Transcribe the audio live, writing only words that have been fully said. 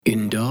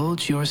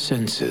Indulge your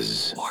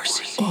senses.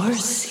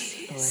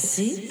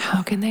 Orsies.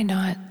 How can they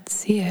not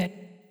see it?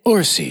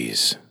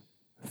 Orsies,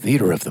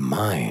 theater of the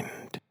mind.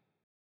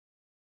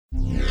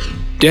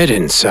 Dead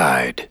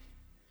Inside.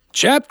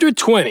 Chapter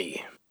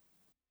 20.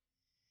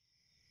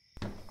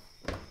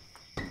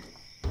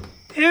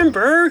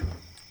 Amber,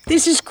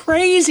 this is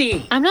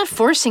crazy. I'm not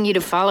forcing you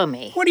to follow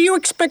me. What do you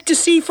expect to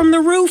see from the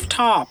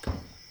rooftop?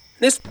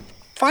 This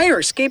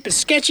fire escape is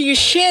sketchy as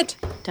shit.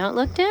 Don't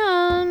look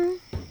down.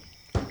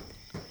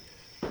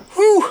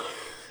 Whew,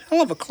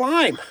 hell of a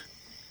climb.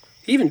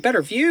 Even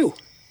better view.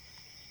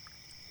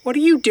 What are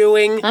you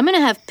doing? I'm gonna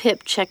have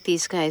Pip check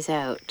these guys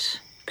out.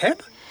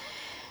 Pip?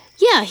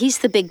 Yeah, he's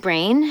the big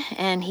brain,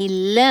 and he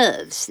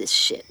loves this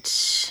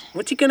shit.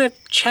 What's he gonna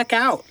check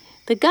out?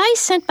 The guy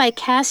sent by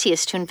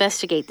Cassius to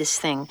investigate this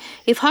thing.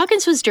 If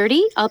Hawkins was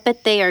dirty, I'll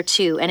bet they are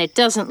too, and it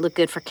doesn't look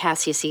good for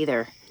Cassius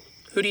either.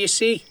 Who do you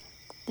see?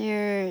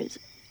 There's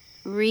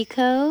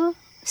Rico,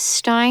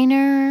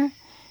 Steiner,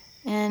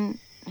 and...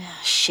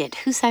 shit,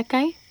 who's that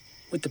guy?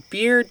 With the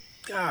beard?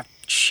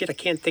 Shit, I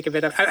can't think of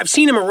it. I've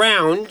seen him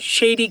around.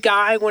 Shady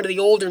guy, one of the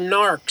older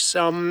narcs.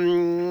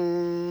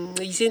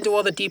 He's into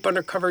all the deep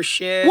undercover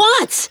shit.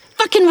 What?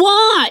 Fucking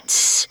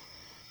what?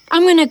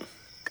 I'm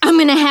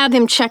gonna have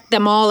him check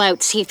them all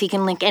out, see if he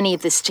can link any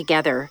of this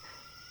together.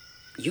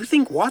 You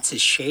think Watts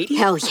is shady?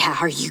 Hell yeah,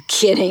 are you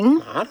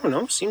kidding? I don't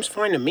know, seems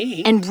fine to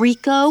me. And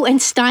Rico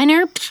and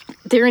Steiner,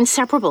 they're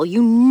inseparable.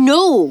 You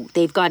know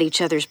they've got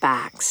each other's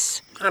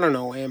backs. I don't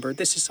know, Amber.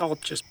 This is all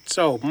just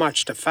so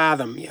much to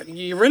fathom.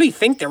 You really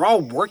think they're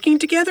all working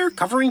together,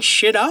 covering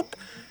shit up,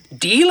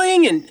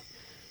 dealing, and...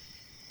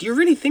 Do you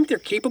really think they're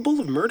capable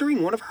of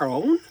murdering one of our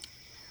own?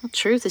 Well,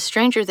 truth is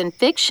stranger than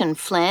fiction,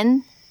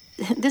 Flynn.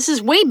 This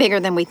is way bigger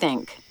than we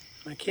think.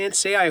 I can't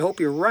say I hope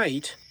you're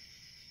right.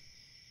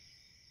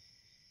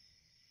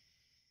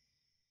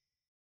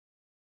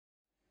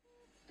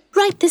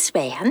 Right this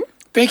way, hun.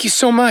 Thank you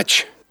so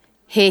much.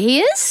 Here he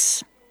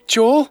is.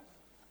 Joel?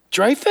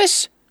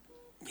 Dreyfus?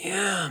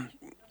 Yeah.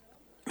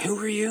 Who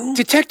are you?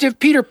 Detective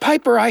Peter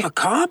Piper, A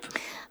cop?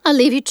 I'll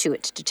leave you to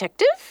it,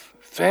 Detective.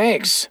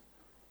 Thanks.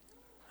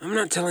 I'm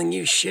not telling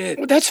you shit.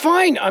 Well, that's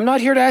fine. I'm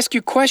not here to ask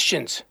you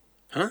questions.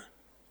 Huh?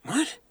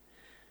 What?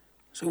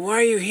 So why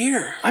are you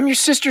here? I'm your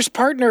sister's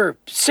partner.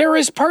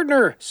 Sarah's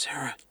partner.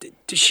 Sarah,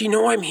 does she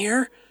know I'm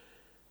here?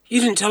 You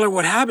didn't tell her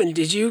what happened,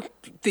 did you?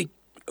 The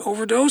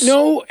overdose?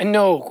 No and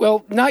no.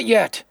 Well, not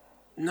yet.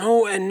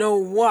 No and no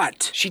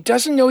what? She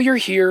doesn't know you're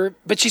here,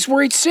 but she's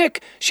worried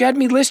sick. She had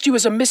me list you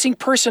as a missing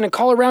person and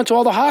call around to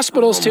all the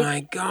hospitals Oh to...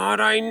 my God,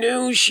 I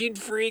knew she'd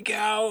freak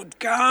out.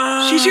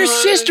 God. She's your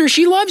sister.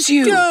 She loves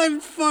you. I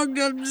fucked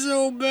up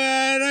so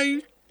bad.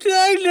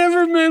 I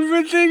never meant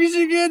for things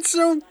to get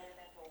so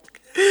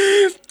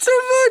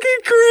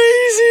fucking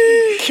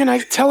crazy. Can I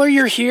tell her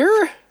you're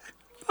here?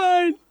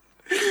 Fine.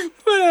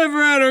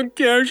 Whatever, I don't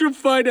care. She'll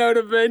find out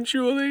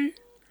eventually.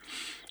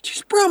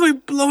 She's probably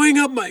blowing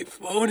up my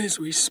phone as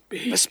we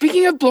speak.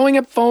 Speaking of blowing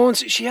up phones,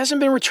 she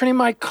hasn't been returning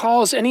my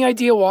calls. Any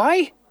idea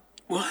why?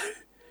 What?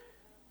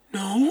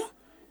 No?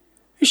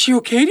 Is she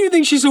okay? Do you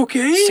think she's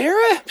okay?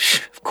 Sarah?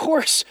 Of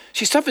course.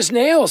 She's tough as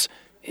nails.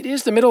 It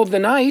is the middle of the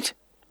night.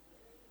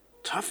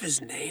 Tough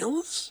as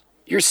nails?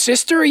 Your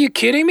sister? Are you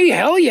kidding me?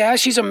 Hell yeah,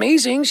 she's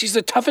amazing. She's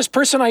the toughest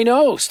person I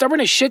know.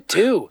 Stubborn as shit,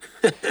 too.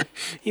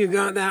 You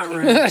got that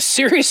right.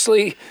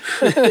 Seriously.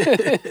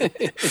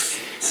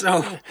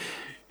 So,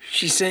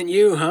 she sent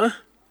you, huh?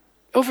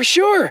 Oh, for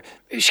sure.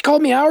 She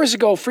called me hours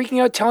ago,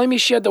 freaking out, telling me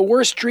she had the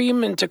worst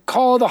dream and to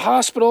call the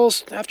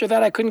hospitals. After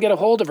that, I couldn't get a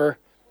hold of her.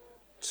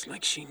 It's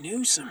like she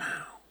knew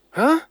somehow.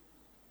 Huh?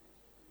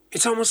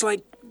 It's almost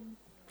like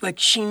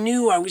she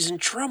knew I was in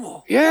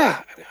trouble.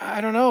 Yeah,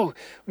 I don't know.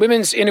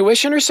 Women's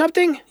intuition or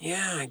something?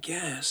 Yeah, I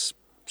guess.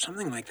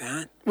 Something like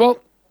that. Well,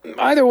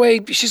 either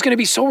way, she's going to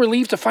be so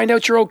relieved to find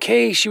out you're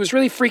okay. She was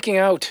really freaking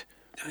out.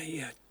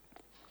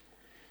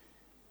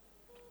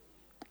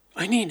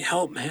 I need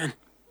help, man.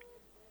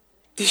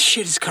 This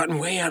shit has gotten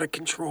way out of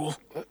control.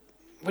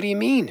 What do you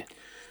mean?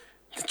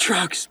 The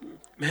drugs.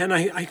 Man,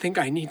 I think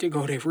I need to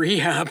go to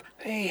rehab.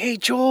 Hey,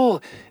 Joel.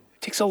 It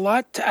takes a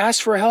lot to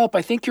ask for help.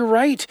 I think you're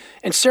right.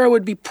 And Sarah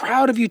would be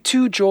proud of you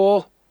too,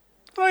 Joel.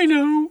 I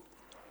know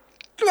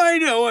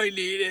I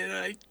need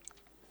it.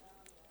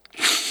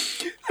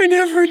 I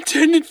never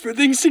intended for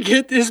things to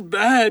get this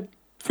bad.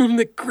 From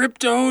the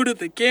crypto to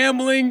the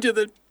gambling to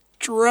the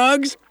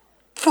drugs.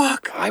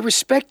 Fuck. I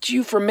respect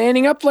you for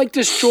manning up like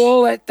this,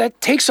 Joel. That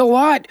takes a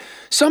lot.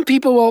 Some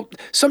people, well,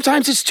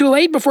 sometimes it's too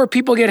late before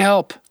people get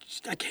help.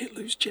 I can't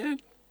lose Jen.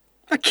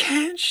 I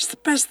can't. She's the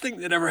best thing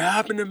that ever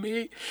happened to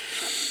me.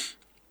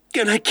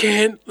 And I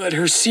can't let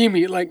her see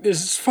me like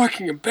this. It's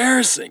fucking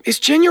embarrassing. Is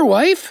Jen your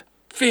wife?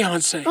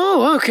 Fiancé.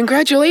 Oh,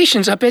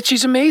 congratulations. I bet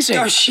she's amazing.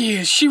 Oh, she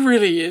is. She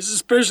really is.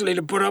 Especially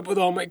to put up with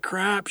all my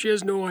crap. She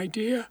has no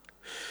idea.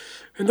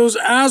 And those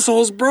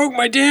assholes broke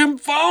my damn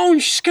phone.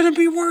 She's gonna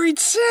be worried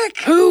sick.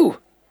 Who?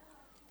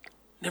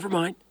 Never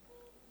mind.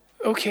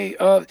 Okay,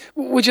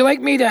 would you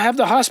like me to have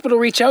the hospital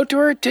reach out to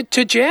her?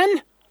 To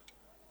Jen?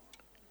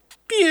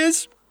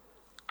 Yes.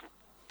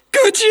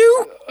 Could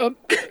you?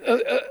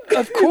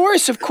 Of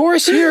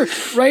course. Here,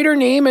 write her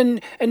name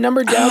and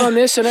number down on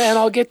this, and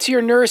I'll get to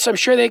your nurse. I'm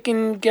sure they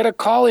can get a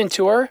call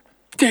into her.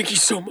 Thank you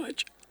so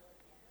much.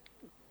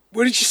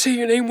 What did you say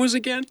your name was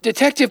again?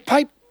 Detective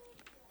Pipe.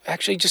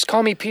 Actually, just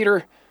call me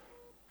Peter.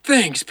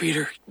 Thanks,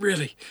 Peter.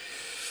 Really.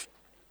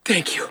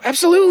 Thank you.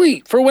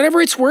 Absolutely. For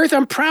whatever it's worth,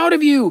 I'm proud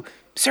of you.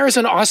 Sarah's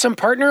an awesome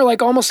partner,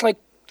 almost like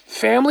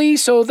family,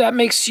 so that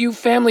makes you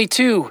family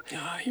too.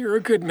 You're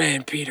a good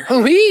man, Peter.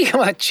 Me?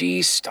 Oh,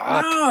 geez,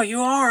 stop. No, you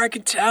are. I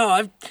can tell.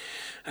 I've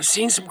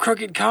seen some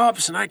crooked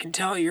cops, and I can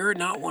tell you're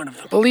not one of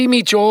them. Believe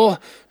me, Joel,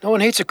 no one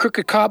hates a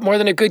crooked cop more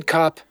than a good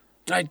cop.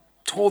 I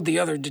told the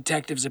other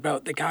detectives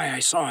about the guy I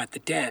saw at the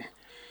den.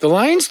 The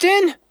Lion's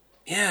Den?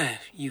 Yeah,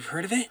 you've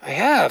heard of it? I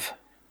have.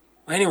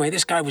 Well, anyway,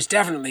 this guy was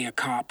definitely a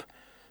cop.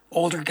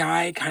 Older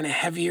guy, kind of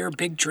heavier,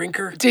 big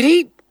drinker. Did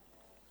he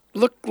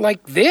look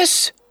like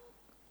this?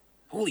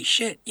 Holy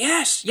shit,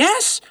 yes,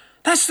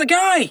 that's the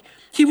guy.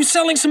 He was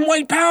selling some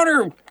white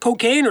powder,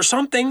 cocaine or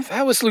something.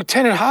 That was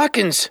Lieutenant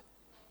Hawkins.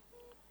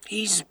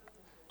 He's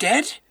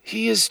dead?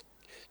 He is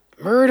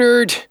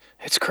murdered.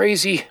 It's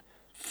crazy.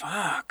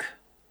 Fuck.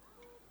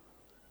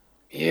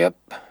 Yep.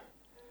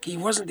 He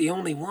wasn't the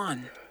only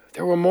one.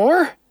 There were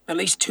more? At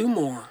least two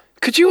more.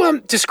 Could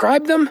you,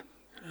 describe them?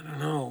 I don't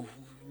know,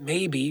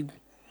 maybe.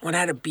 One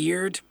had a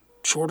beard,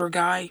 shorter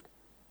guy,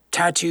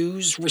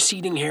 tattoos,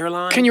 receding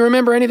hairline. Can you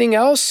remember anything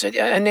else?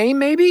 A name,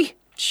 maybe?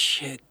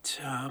 Shit,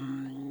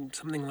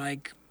 something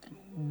like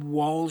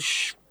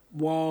Watts?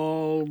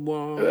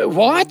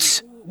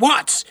 Watts!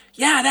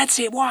 Yeah, that's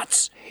it,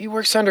 Watts. He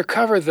works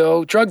undercover,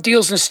 though. Drug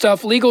deals and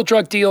stuff. Legal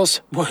drug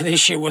deals. Well, this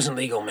shit wasn't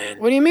legal, man.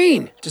 What do you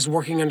mean? Does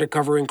working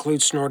undercover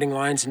include snorting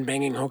lines and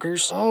banging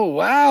hookers? Oh,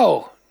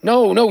 wow.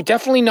 No,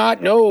 definitely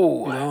not,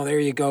 no. Well, there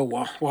you go,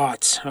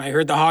 Watts. I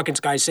heard the Hawkins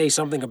guy say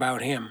something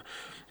about him.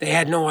 They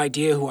had no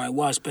idea who I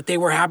was, but they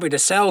were happy to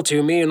sell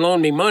to me and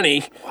loan me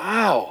money.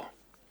 Wow.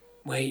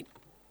 Wait,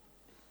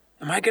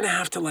 am I gonna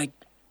have to,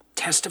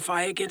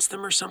 testify against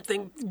them or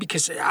something?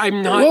 Because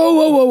I'm not...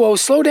 Whoa.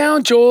 Slow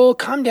down, Joel.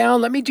 Calm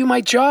down. Let me do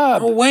my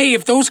job. No way.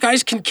 If those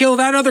guys can kill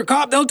that other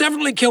cop, they'll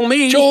definitely kill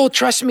me. Joel,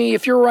 trust me,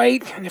 if you're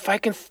right, and if I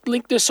can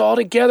link this all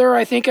together,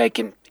 I think I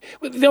can...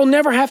 They'll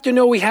never have to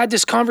know we had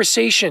this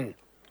conversation.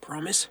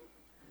 Promise?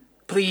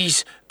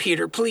 Please,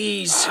 Peter,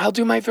 please. I'll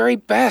do my very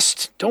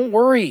best. Don't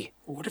worry.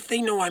 What if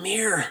they know I'm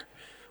here?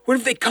 What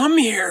if they come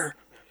here?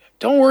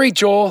 Don't worry,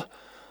 Joel.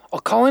 I'll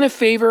call in a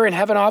favor and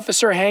have an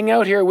officer hang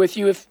out here with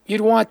you if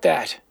you'd want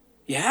that.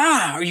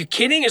 Yeah, are you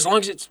kidding? As long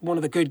as it's one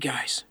of the good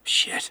guys.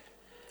 Shit.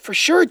 For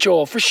sure,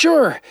 Joel, for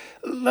sure.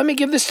 Let me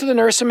give this to the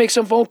nurse and make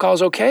some phone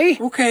calls, okay?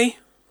 Okay.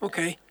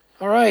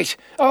 All right.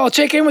 I'll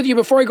check in with you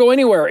before I go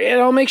anywhere, and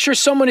I'll make sure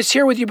someone is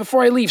here with you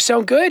before I leave.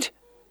 Sound good?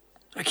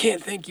 I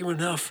can't thank you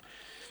enough.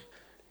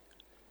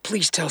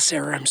 Please tell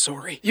Sarah I'm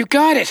sorry. You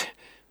got it.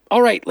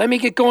 All right, let me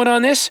get going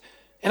on this,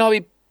 and I'll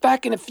be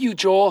back in a few,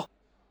 Joel.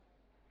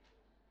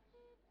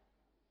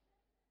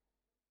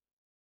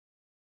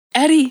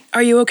 Eddie,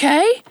 are you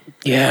okay?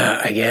 Yeah,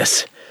 I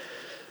guess.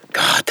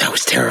 God, that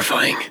was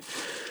terrifying.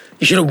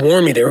 You should have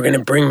warned me they were going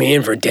to bring me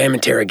in for a damn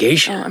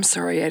interrogation. Oh, I'm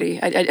sorry,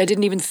 Eddie. I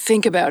didn't even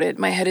think about it.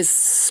 My head is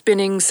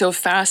spinning so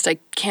fast I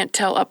can't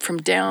tell up from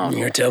down.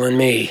 You're telling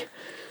me.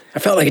 I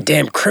felt like a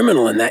damn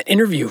criminal in that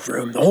interview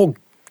room. The whole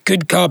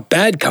good cop,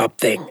 bad cop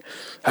thing.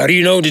 How do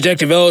you know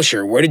Detective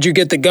Elsher? Where did you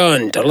get the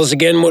gun? Tell us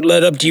again what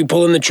led up to you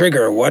pulling the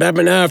trigger. What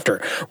happened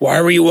after? Why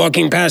were you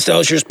walking past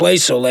Elsher's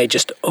place so late?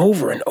 Just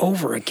over and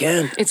over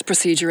again. It's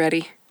procedure,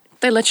 Eddie.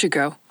 They let you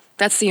go.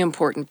 That's the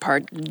important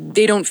part.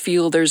 They don't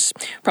feel there's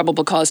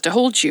probable cause to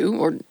hold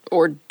you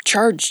or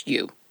charge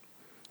you.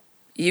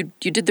 You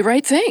did the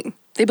right thing.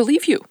 They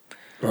believe you.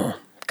 Oh,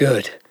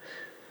 good.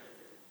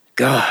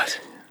 God.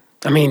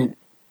 I mean,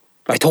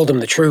 I told them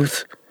the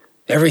truth.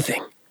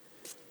 Everything.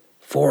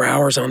 4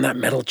 hours on that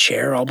metal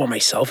chair all by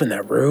myself in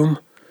that room.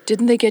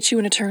 Didn't they get you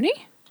an attorney?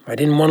 I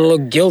didn't want to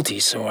look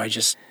guilty, so I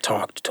just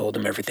told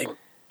them everything.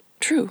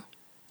 True,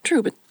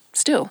 but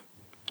still.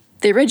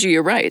 They read you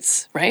your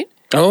rights, right?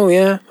 Oh,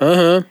 yeah,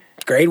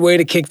 Great way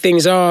to kick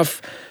things off.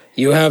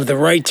 You have the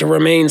right to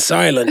remain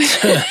silent.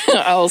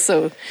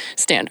 Also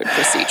standard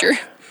procedure.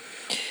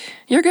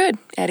 You're good,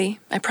 Eddie,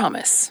 I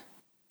promise.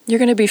 You're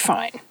gonna be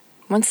fine.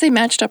 Once they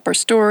matched up our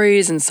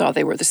stories and saw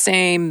they were the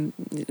same,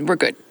 we're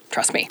good,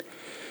 trust me.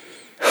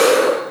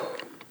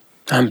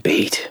 I'm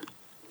beat.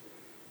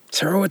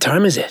 Sarah, what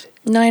time is it?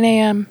 9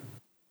 a.m.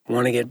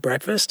 Want to get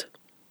breakfast?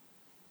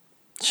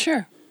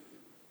 Sure.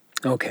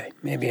 Okay,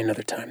 maybe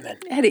another time then.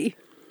 Eddie,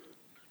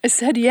 I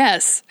said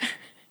yes.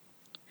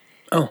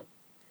 Oh,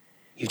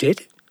 you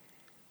did?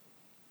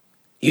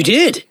 You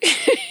did?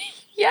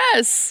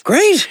 Yes.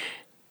 Great.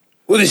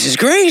 Well, this is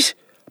great.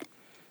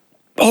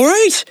 All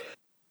right.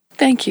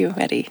 Thank you,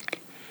 Eddie.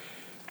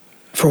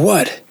 For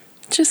what?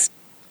 Just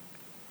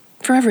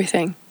for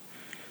everything.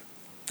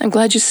 I'm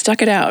glad you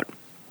stuck it out,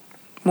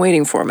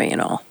 waiting for me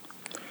and all.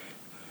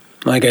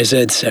 Like I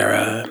said,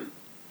 Sarah,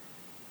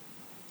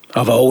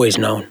 I've always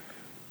known.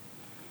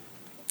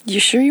 You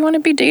sure you want to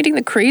be dating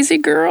the crazy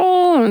girl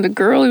or the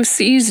girl who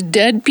sees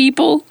dead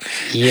people?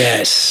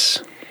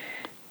 Yes.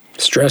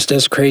 Stress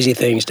does crazy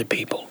things to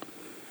people.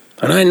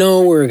 And I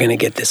know we're going to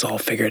get this all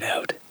figured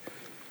out.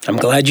 I'm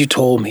glad you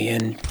told me,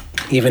 and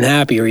even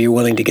happier you're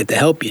willing to get the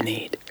help you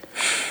need.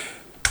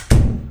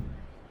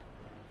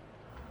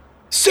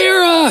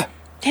 Sarah!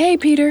 Hey,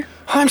 Peter.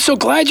 I'm so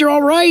glad you're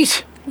all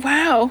right.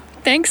 Wow.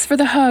 Thanks for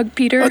the hug,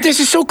 Peter. Oh, this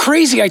is so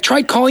crazy. I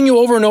tried calling you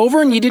over and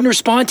over, and you didn't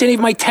respond to any of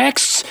my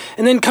texts.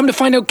 And then come to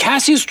find out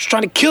Cassius was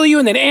trying to kill you,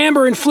 and then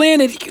Amber and Flynn.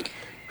 And...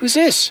 Who's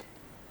this?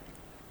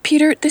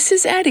 Peter, this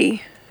is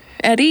Eddie.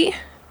 Eddie,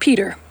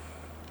 Peter.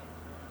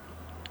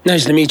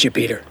 Nice to meet you,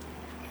 Peter.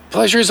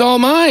 Pleasure's all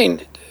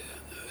mine.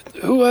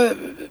 Who,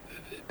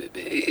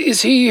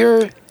 is he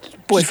your...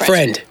 Boyfriend.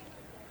 Friend.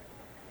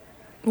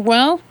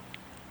 Well,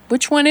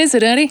 which one is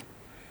it, Eddie?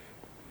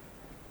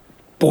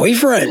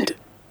 Boyfriend.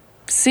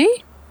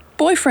 See?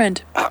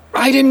 Boyfriend.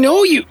 I didn't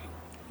know you.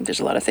 There's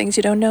a lot of things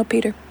you don't know,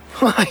 Peter.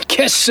 I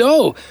guess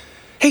so.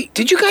 Hey,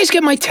 did you guys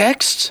get my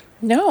texts?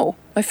 No,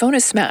 my phone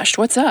is smashed.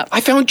 What's up?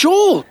 I found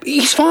Joel.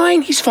 He's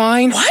fine.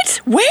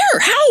 What? Where?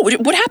 How?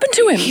 What happened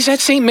to him? He's at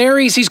St.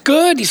 Mary's. He's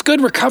good,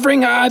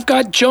 recovering. I've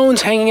got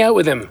Jones hanging out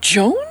with him.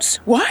 Jones?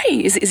 Why?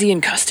 Is he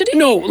in custody?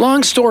 No,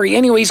 long story.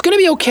 Anyway, he's gonna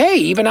be okay.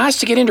 He even asked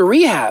to get into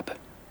rehab.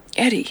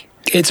 Eddie,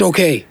 It's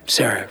okay,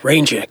 Sarah.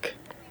 Rain check.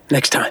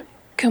 Next time.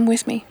 come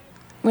with me.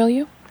 Will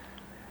you?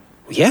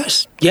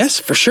 Yes,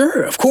 for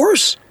sure. Of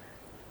course.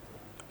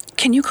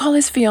 Can you call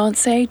his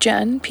fiancée,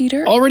 Jen,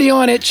 Peter? Already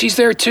on it. She's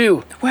there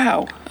too.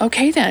 Wow.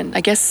 Okay then.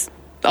 I guess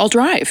I'll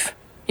drive.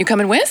 You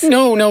coming with?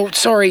 No,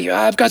 sorry.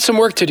 I've got some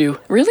work to do.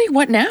 Really?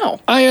 What now?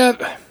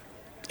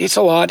 It's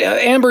a lot.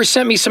 Amber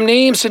sent me some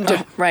names and...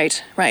 Oh,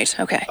 right.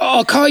 Okay.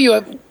 I'll call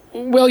you.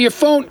 Well, your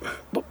phone...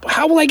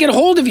 How will I get a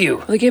hold of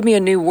you? They give me a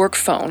new work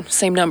phone.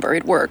 Same number.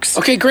 It works.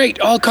 Okay, great.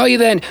 I'll call you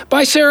then.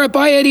 Bye, Sarah.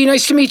 Bye, Eddie.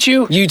 Nice to meet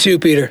you. You too,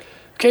 Peter.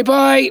 Okay,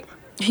 bye.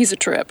 He's a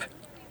trip.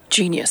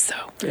 Genius,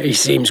 though. He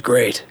seems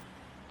great.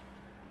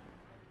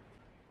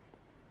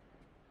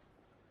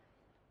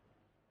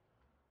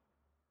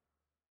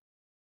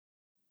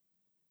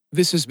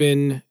 This has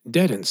been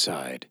Dead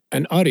Inside,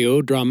 an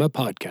audio drama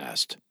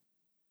podcast.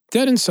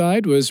 Dead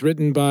Inside was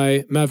written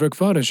by Maverick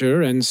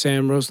Fodisher and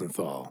Sam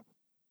Rosenthal.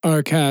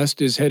 Our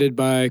cast is headed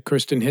by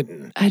Kristen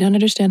Hinton, I don't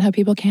understand how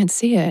people can't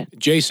see it.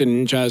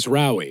 Jason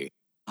Jazrawi,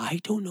 I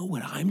don't know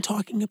what I'm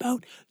talking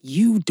about.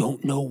 You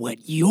don't know what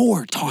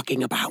you're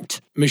talking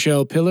about.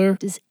 Michelle Pillar,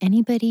 Does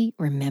anybody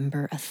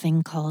remember a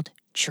thing called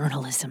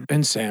journalism?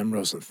 and Sam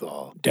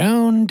Rosenthal.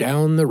 Down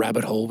the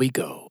rabbit hole we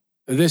go.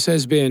 This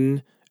has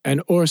been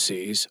an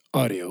Orsi's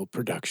audio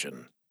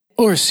production.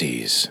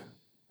 Orsi's,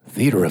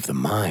 Theater of the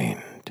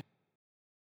Mind.